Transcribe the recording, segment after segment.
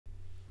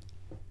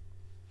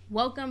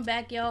Welcome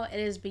back, y'all.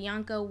 It is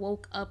Bianca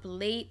Woke Up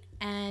Late,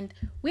 and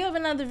we have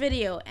another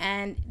video,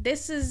 and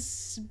this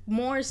is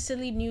more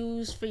silly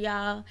news for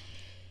y'all.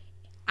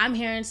 I'm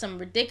hearing some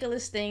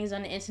ridiculous things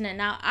on the internet.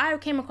 Now, I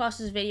came across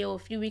this video a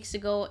few weeks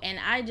ago, and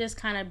I just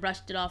kind of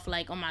brushed it off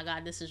like, oh my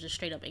god, this is just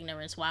straight up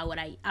ignorance. Why would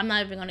I'm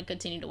not even going to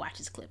continue to watch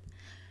this clip.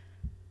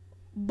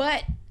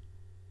 But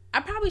I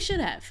probably should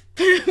have,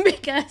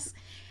 because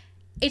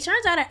it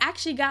turns out it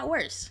actually got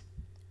worse,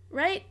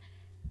 right?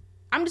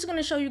 I'm just going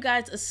to show you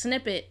guys a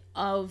snippet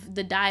of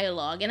the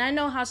dialogue. And I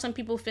know how some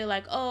people feel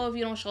like, oh, if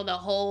you don't show the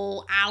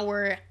whole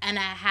hour and a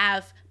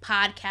half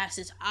podcast,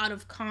 it's out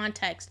of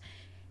context.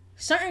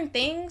 Certain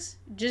things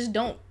just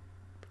don't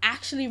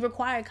actually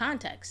require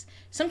context.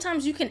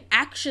 Sometimes you can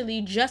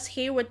actually just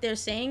hear what they're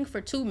saying for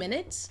 2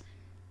 minutes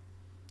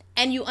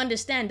and you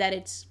understand that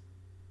it's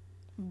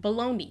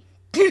baloney.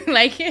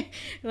 like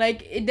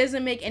it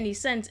doesn't make any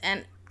sense.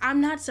 And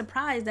I'm not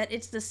surprised that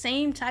it's the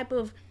same type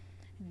of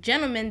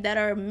gentlemen that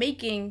are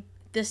making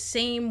the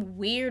same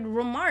weird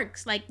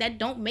remarks like that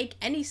don't make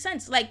any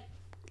sense. Like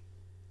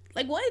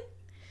what?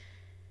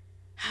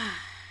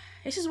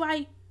 This is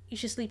why you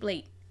should sleep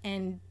late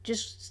and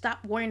just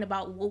stop worrying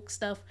about woke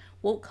stuff,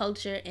 woke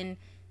culture, and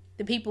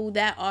the people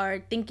that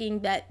are thinking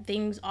that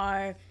things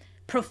are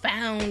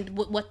profound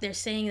with what they're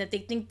saying, that they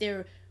think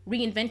they're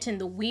reinventing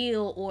the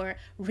wheel or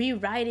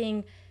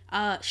rewriting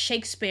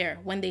Shakespeare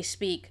when they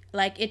speak.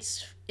 Like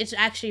it's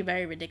actually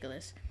very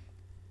ridiculous.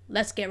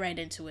 Let's get right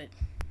into it.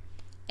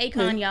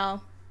 Akon,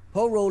 y'all.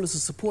 Her role is to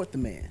support the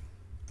man.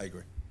 I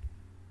agree.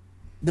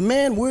 The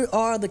man, we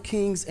are the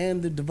kings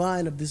and the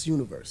divine of this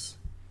universe.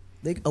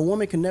 A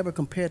woman can never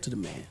compare to the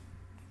man.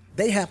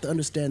 They have to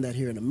understand that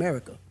here in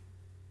America.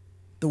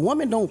 The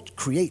woman don't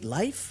create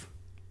life.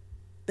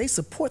 They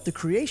support the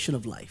creation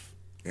of life.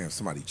 Damn,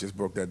 somebody just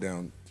broke that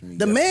down to me.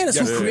 The man is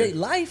who create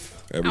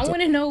life. I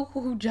want to know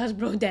who just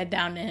broke that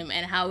down to him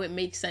and how it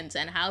makes sense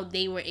and how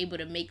they were able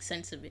to make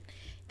sense of it.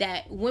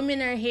 That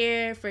women are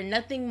here for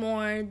nothing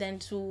more than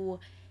to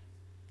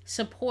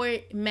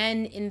support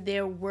men in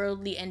their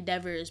worldly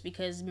endeavors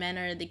because men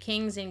are the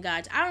kings and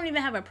gods. I don't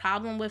even have a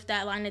problem with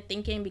that line of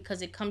thinking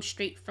because it comes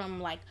straight from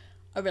like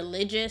a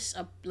religious,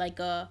 a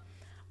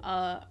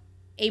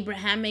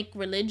Abrahamic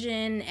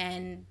religion,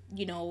 and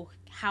you know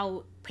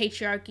how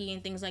patriarchy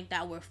and things like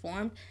that were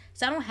formed.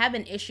 So I don't have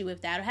an issue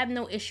with that. I have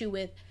no issue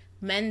with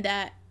men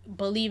that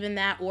believe in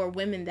that or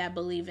women that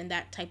believe in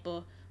that type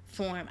of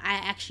form. I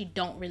actually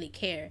don't really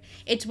care.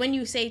 It's when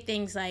you say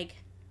things like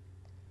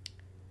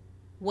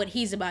what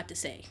he's about to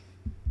say.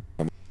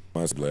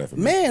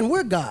 Man,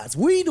 we're gods.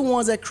 We the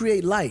ones that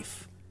create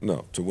life.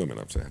 No, to women,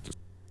 I'm saying.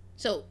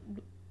 So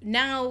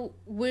now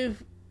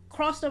we've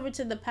crossed over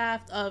to the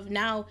path of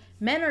now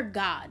men are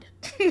God.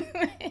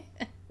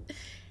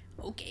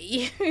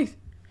 Okay.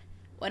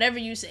 Whatever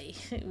you say.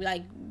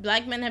 Like,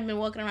 black men have been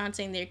walking around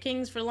saying they're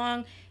kings for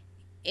long.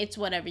 It's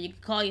whatever. You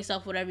can call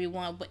yourself whatever you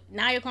want, but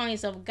now you're calling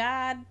yourself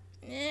God.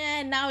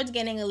 Now it's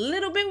getting a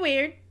little bit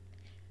weird,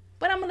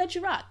 but I'm gonna let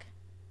you rock.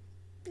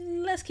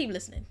 Let's keep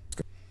listening.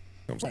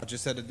 I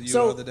just said it to you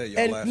the other day.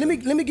 Y'all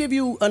and let me give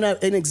you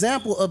an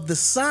example of the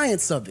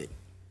science of it.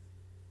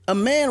 A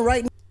man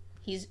right now,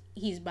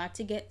 he's about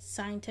to get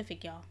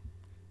scientific, y'all.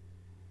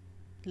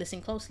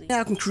 Listen closely.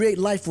 Now can create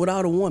life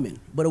without a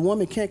woman, but a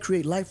woman can't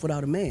create life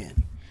without a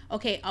man.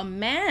 Okay, a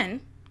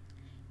man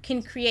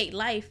can create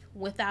life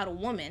without a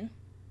woman,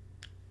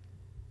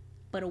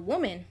 but a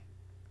woman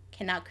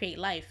cannot create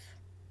life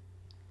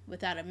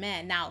without a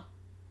man. Now,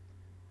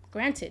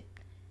 granted,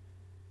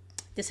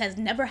 this has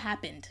never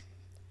happened.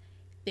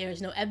 There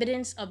is no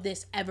evidence of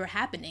this ever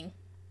happening,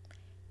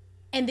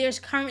 and there's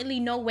currently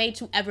no way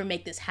to ever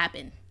make this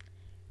happen.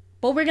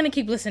 But we're gonna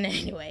keep listening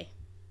anyway.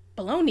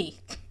 Baloney.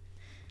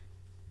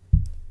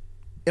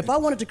 If I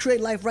wanted to create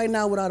life right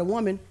now without a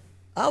woman,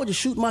 I would just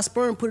shoot my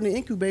sperm, put it in the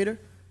incubator,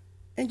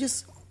 and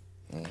just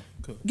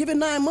give it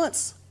 9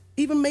 months,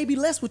 even maybe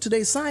less with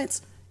today's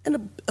science,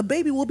 and a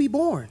baby will be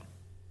born.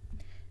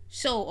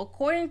 So,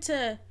 according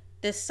to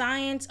the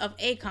science of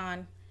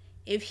Akon,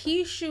 if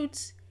he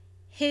shoots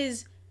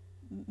his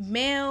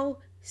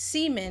male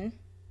semen,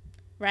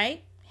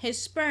 right,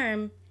 his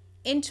sperm,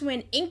 into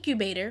an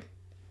incubator,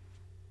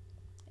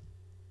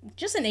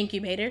 just an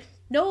incubator,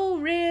 no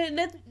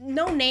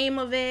name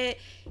of it,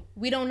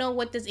 we don't know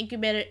what this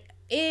incubator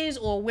is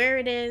or where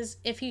it is.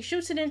 If he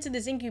shoots it into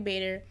this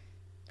incubator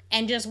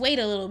and just wait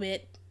a little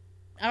bit,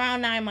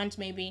 around 9 months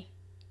maybe,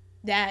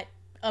 that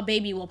a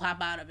baby will pop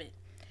out of it.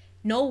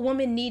 No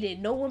woman needed,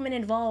 no woman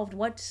involved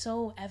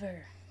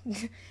whatsoever.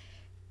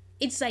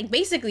 It's like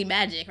basically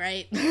magic,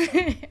 right?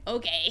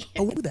 Okay.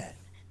 Oh, that.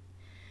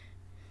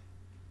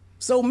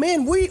 So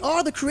men, we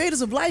are the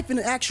creators of life in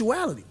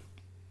actuality.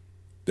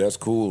 That's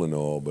cool and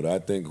all, but I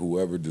think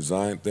whoever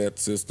designed that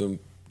system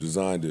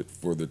designed it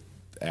for the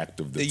act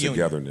of the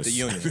togetherness.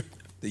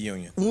 The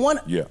union.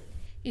 Yeah.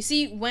 You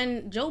see,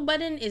 when Joe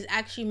Budden is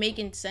actually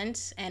making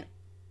sense, and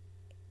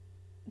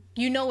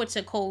you know it's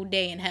a cold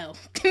day in hell.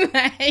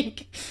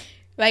 like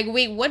Like,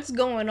 wait, what's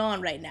going on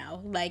right now?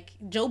 Like,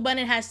 Joe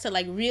Budden has to,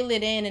 like, reel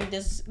it in and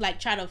just, like,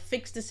 try to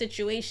fix the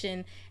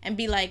situation and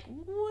be like,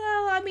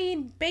 well, I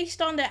mean,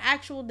 based on the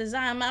actual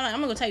design, I'm not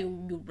going to tell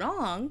you you're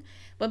wrong,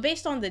 but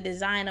based on the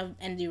design of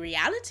and the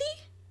reality,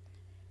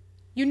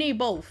 you need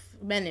both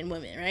men and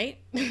women, right?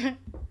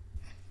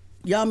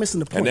 Y'all missing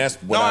the point.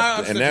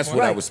 And that's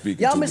what I was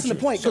speaking Y'all to. missing the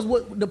point, because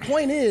what the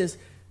point is,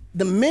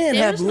 the men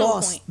have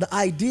lost the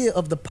idea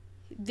of the...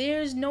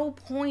 There's no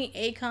point,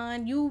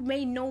 Akon. You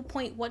made no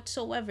point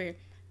whatsoever.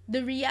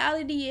 The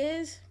reality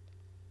is,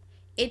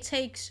 it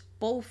takes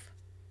both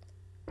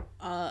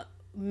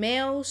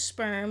male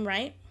sperm,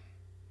 right?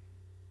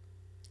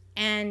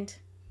 And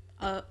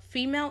a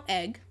female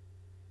egg,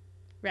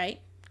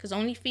 right? Because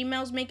only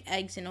females make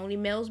eggs and only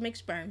males make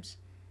sperms.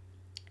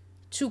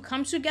 To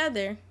come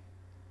together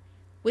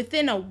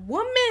within a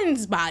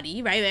woman's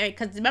body, right?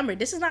 Because remember,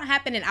 this is not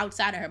happening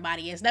outside of her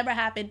body. It's never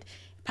happened.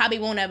 Probably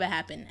won't ever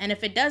happen. And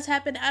if it does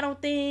happen, I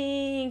don't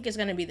think it's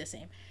going to be the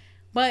same.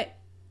 But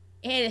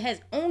it has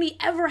only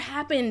ever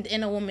happened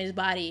in a woman's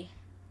body.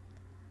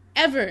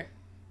 Ever.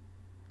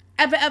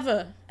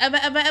 Ever.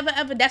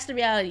 That's the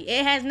reality.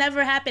 It has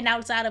never happened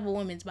outside of a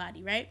woman's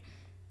body, right?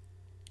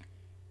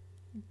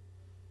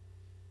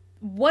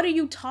 What are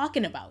you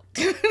talking about?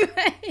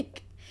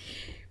 Like,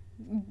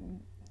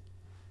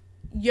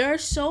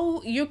 because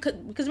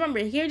remember,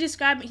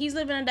 he's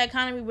living in a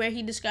dichotomy where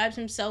he describes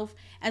himself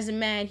as a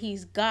man,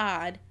 he's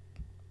God,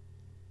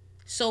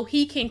 so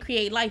he can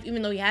create life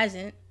even though he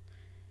hasn't.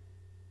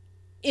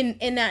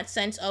 In that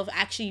sense of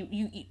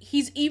actually,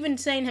 he's even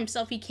saying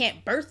himself he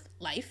can't birth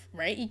life,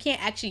 right? He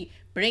can't actually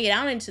bring it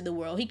out into the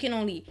world. He can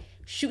only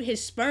shoot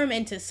his sperm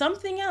into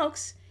something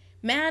else,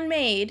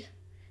 man-made,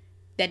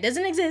 that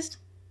doesn't exist,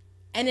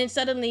 and then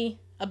suddenly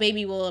a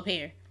baby will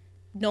appear.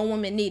 No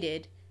woman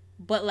needed.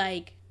 But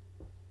like,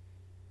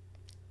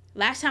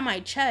 last time I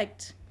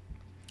checked,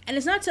 and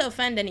it's not to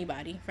offend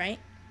anybody, right?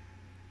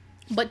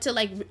 But to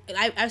like,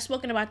 I've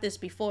spoken about this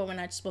before when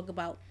I spoke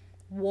about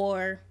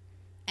war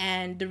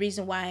and the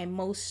reason why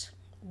most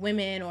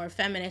women or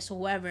feminists or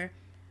whoever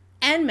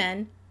and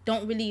men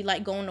don't really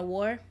like going to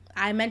war.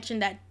 I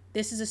mentioned that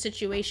this is a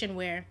situation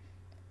where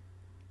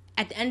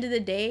at the end of the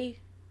day,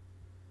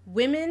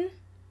 women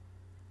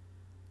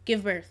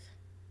give birth,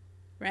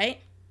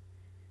 right?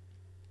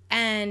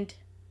 And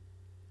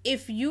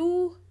if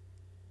you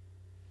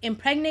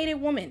impregnate a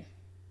woman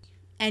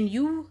and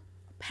you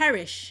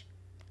perish,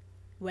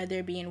 whether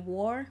it be in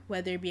war,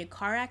 whether it be a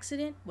car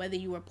accident, whether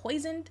you were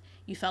poisoned,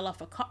 you fell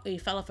off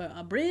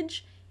a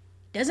bridge,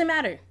 doesn't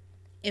matter.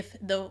 If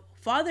the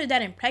father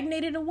that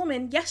impregnated a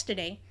woman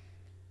yesterday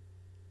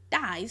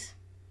dies,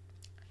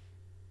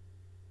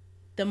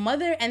 the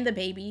mother and the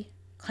baby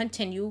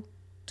continue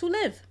to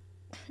live,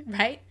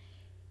 right?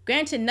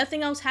 Granted,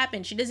 nothing else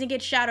happened. She doesn't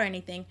get shot or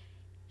anything.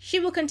 She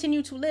will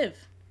continue to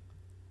live.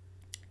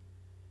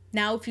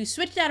 Now, if you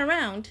switch that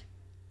around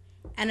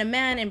and a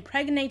man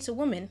impregnates a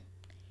woman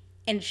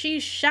and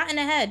she's shot in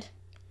the head,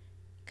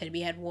 could have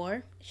been at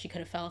war, she could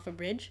have fell off a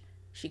bridge,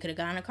 she could have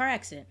gotten in a car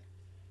accident,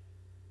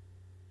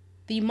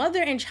 the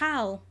mother and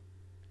child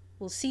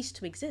will cease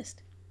to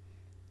exist,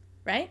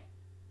 right?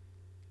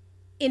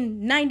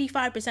 In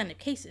 95% of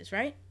cases,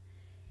 right?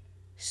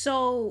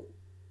 So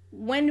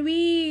when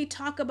we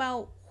talk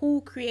about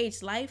who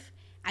creates life,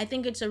 I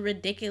think it's a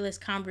ridiculous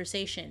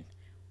conversation.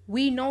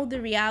 We know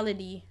the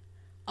reality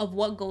of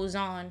what goes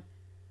on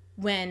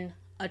when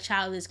a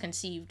child is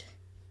conceived.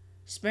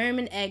 Sperm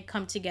and egg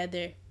come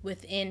together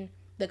within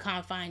the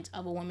confines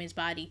of a woman's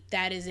body.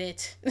 That is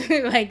it.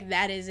 Like,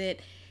 that is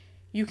it.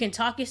 You can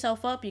talk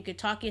yourself up. You can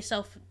talk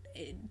yourself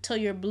till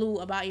you're blue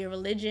about your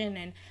religion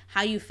and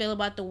how you feel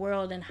about the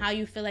world and how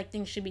you feel like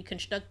things should be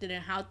constructed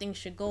and how things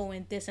should go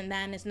and this and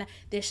that and this and that.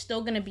 There's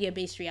still going to be a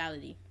base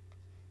reality.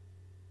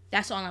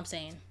 That's all I'm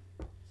saying.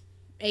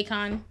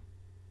 Akon,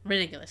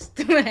 ridiculous.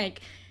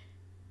 Like,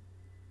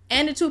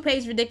 and the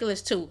toothpaste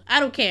ridiculous too. I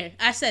don't care.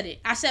 I said it.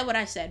 I said what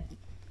I said.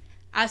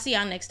 I'll see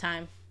y'all next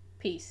time.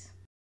 Peace.